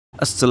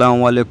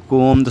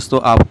अस्सलामुअलैकुम दोस्तों,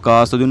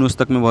 आपका सऊदी न्यूज़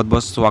तक में बहुत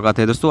बहुत स्वागत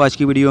है। दोस्तों आज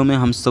की वीडियो में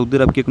हम सऊदी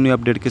अरब की एक नई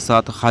अपडेट के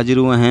साथ हाजिर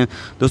हुए हैं।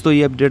 दोस्तों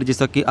ये अपडेट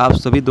जैसा कि आप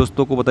सभी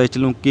दोस्तों को बताया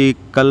चलूँ कि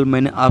कल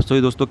मैंने आप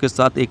सभी दोस्तों के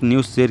साथ एक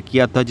न्यूज़ शेयर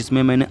किया था,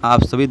 जिसमें मैंने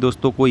आप सभी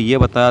दोस्तों को ये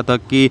बताया था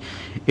कि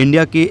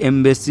इंडिया की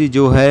एम्बेसी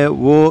जो है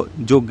वो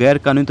जो गैर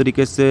कानूनी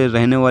तरीके से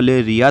रहने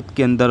वाले रियाद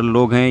के अंदर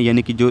लोग हैं,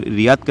 यानी कि जो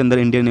रियाद के अंदर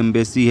इंडियन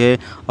एम्बेसी है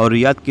और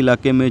रियाद के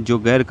इलाके में जो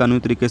गैर कानूनी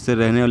तरीके से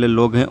रहने वाले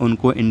लोग हैं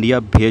उनको इंडिया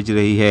भेज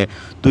रही है।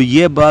 तो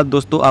ये बात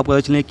दोस्तों आप पता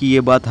चलें कि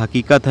ये बात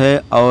हकीकत है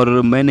और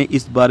मैंने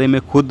इस बारे में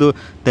खुद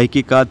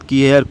तहकीकात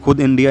की है और खुद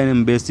इंडियन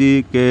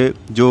एम्बेसी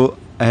के जो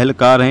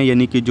अहलकार हैं,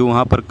 यानी कि जो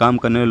वहाँ पर काम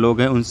करने वाले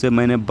लोग हैं, उनसे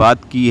मैंने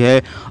बात की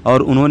है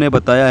और उन्होंने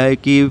बताया है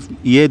कि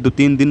ये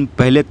 2-3 दिन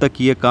पहले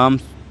तक ये काम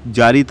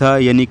जारी था,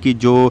 यानी कि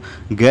जो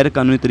गैर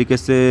कानूनी तरीके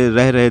से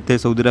रह रहे थे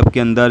सऊदी अरब के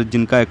अंदर,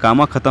 जिनका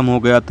इकामा ख़त्म हो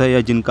गया था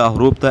या जिनका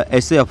हरूफ था,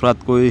 ऐसे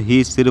अफराद को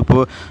ही सिर्फ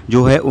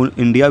जो है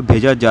इंडिया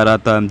भेजा जा रहा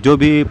था। जो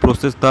भी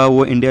प्रोसेस था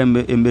वो इंडिया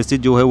एम्बेसी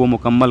जो है वो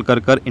मुकम्मल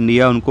कर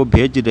इंडिया उनको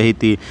भेज रही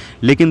थी।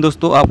 लेकिन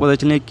दोस्तों आप पता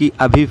चलें कि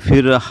अभी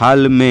फिर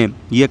हाल में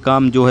ये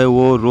काम जो है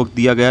वो रोक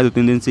दिया गया है।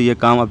 2-3 दिन से ये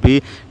काम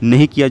अभी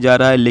नहीं किया जा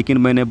रहा है। लेकिन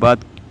मैंने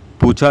बात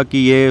पूछा कि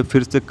ये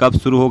फिर से कब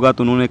शुरू होगा,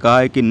 तो उन्होंने कहा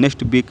है कि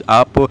नेक्स्ट वीक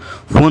आप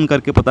फ़ोन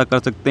करके पता कर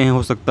सकते हैं,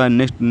 हो सकता है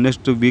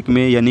नेक्स्ट वीक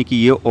में यानी कि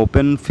ये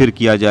ओपन फिर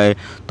किया जाए।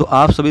 तो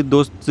आप सभी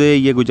दोस्त से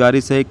ये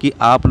गुजारिश है कि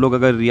आप लोग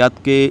अगर रियाद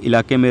के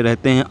इलाके में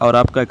रहते हैं और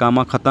आपका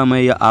इकामा ख़त्म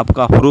है या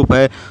आपका हरूफ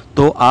है,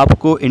 तो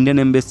आपको इंडियन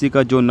एम्बेसी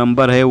का जो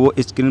नंबर है वो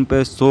स्क्रीन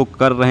पे शो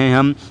कर रहे हैं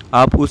हम,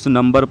 आप उस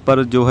नंबर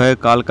पर जो है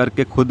कॉल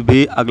करके खुद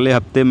भी अगले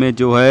हफ्ते में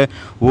जो है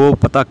वो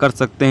पता कर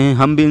सकते हैं।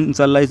 हम भी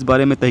इंशाल्लाह इस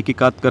बारे में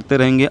तहकीकात करते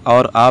रहेंगे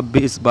और आप भी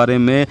इस बारे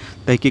में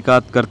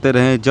तहकीकात करते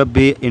रहें। जब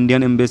भी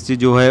इंडियन एम्बेसी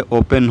जो है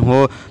ओपन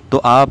हो तो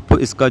आप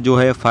इसका जो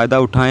है फ़ायदा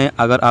उठाएं।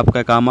 अगर आपका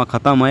इकामा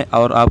ख़त्म है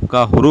और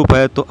आपका हरूफ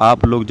है तो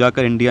आप लोग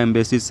जाकर इंडिया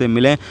एम्बेसी से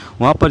मिलें,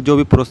 वहाँ पर जो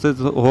भी प्रोसेस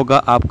होगा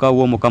आपका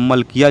वो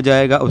मुकम्मल किया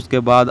जाएगा, उसके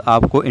बाद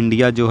आपको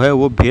इंडिया जो है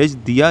वो भेज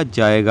दिया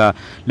जाएगा।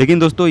 लेकिन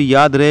दोस्तों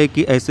याद रहे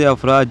कि ऐसे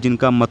अफराद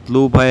जिनका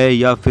मतलूब है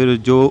या फिर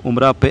जो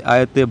उम्रा पे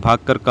आए थे भाग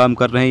कर काम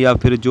कर रहे हैं या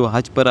फिर जो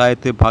हज पर आए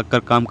थे भाग कर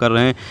काम कर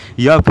रहे हैं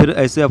या फिर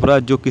ऐसे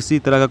अफराद जो किसी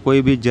तरह का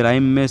कोई भी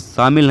जराइम में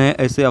शामिल हैं,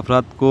 ऐसे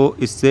अफराद को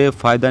इससे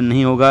फ़ायदा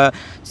नहीं होगा।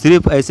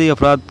 सिर्फ ऐसे ही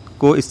अफराद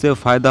को इससे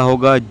फ़ायदा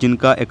होगा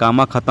जिनका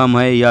इकामा ख़त्म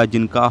है या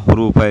जिनका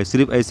हरूफ है।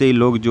 सिर्फ ऐसे ही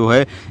लोग जो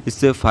है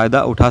इससे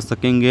फ़ायदा उठा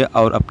सकेंगे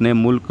और अपने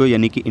मुल्क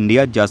यानी कि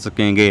इंडिया जा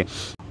सकेंगे।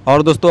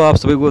 और दोस्तों आप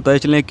सभी को बताया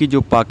चलें कि जो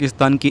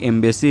पाकिस्तान की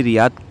एम्बेसी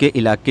रियाद के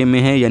इलाके में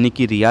है, यानी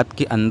कि रियाद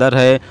के अंदर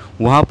है,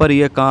 वहाँ पर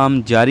यह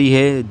काम जारी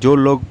है। जो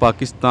लोग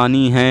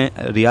पाकिस्तानी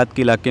हैं रियाद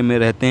के इलाके में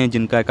रहते हैं,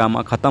 जिनका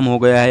इकामा ख़त्म हो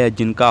गया है या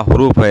जिनका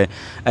हरूफ है,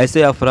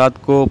 ऐसे अफराद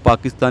को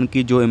पाकिस्तान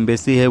की जो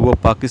एम्बेसी है वो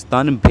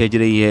पाकिस्तान भेज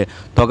रही है।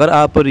 तो अगर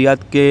आप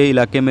रियाद के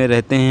इलाके में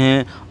रहते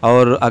हैं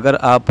और अगर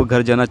आप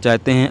घर जाना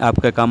चाहते हैं,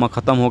 आपका इकामा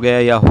ख़त्म हो गया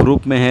है या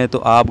हरूफ में है, तो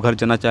आप घर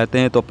जाना चाहते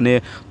हैं तो अपने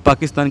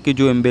पाकिस्तान की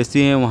जो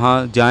एम्बेसी है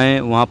वहाँ जाएँ,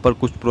 वहाँ पर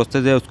कुछ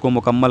प्रोसेस है उसको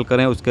मुकम्मल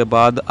करें, उसके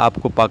बाद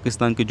आपको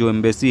पाकिस्तान की जो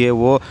एम्बेसी है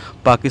वो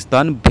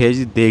पाकिस्तान भेज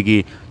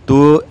देगी।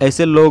 तो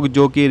ऐसे लोग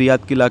जो कि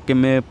रियाद के इलाके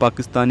में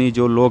पाकिस्तानी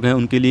जो लोग हैं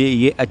उनके लिए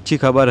ये अच्छी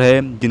खबर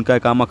है, जिनका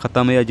इकामा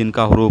ख़त्म है या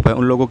जिनका हरूफ है,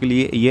 उन लोगों के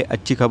लिए ये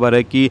अच्छी खबर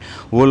है कि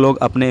वो लोग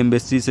अपने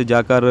एम्बेसी से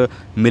जाकर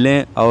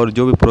मिलें और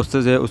जो भी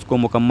प्रोसेस है उसको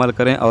मुकम्मल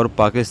करें और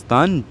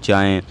पाकिस्तान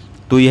जाएँ।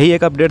 तो यही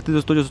एक अपडेट थी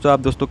दोस्तों जो आप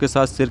दोस्तों के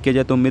साथ शेयर किया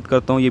जाए। तो उम्मीद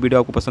करता हूँ ये वीडियो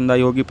आपको पसंद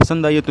आई होगी।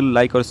 पसंद आई है तो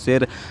लाइक और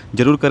शेयर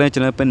जरूर करें।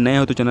 चैनल पर नए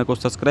हो तो चैनल को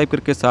सब्सक्राइब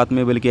करके साथ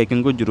में बेल के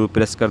आइकन को जरूर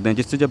प्रेस कर दें,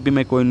 जिससे जब भी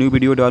मैं कोई न्यू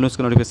वीडियो डालूँ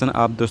उसका नोटिफिकेशन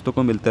आप दोस्तों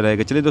को मिलते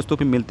रहेगा। चलिए दोस्तों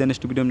फिर मिलते हैं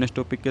नेक्स्ट वीडियो में नेक्स्ट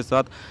टॉपिक के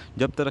साथ।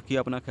 जब तक रखिए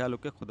अपना ख्याल,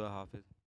 ओके, खुदा हाफिज़।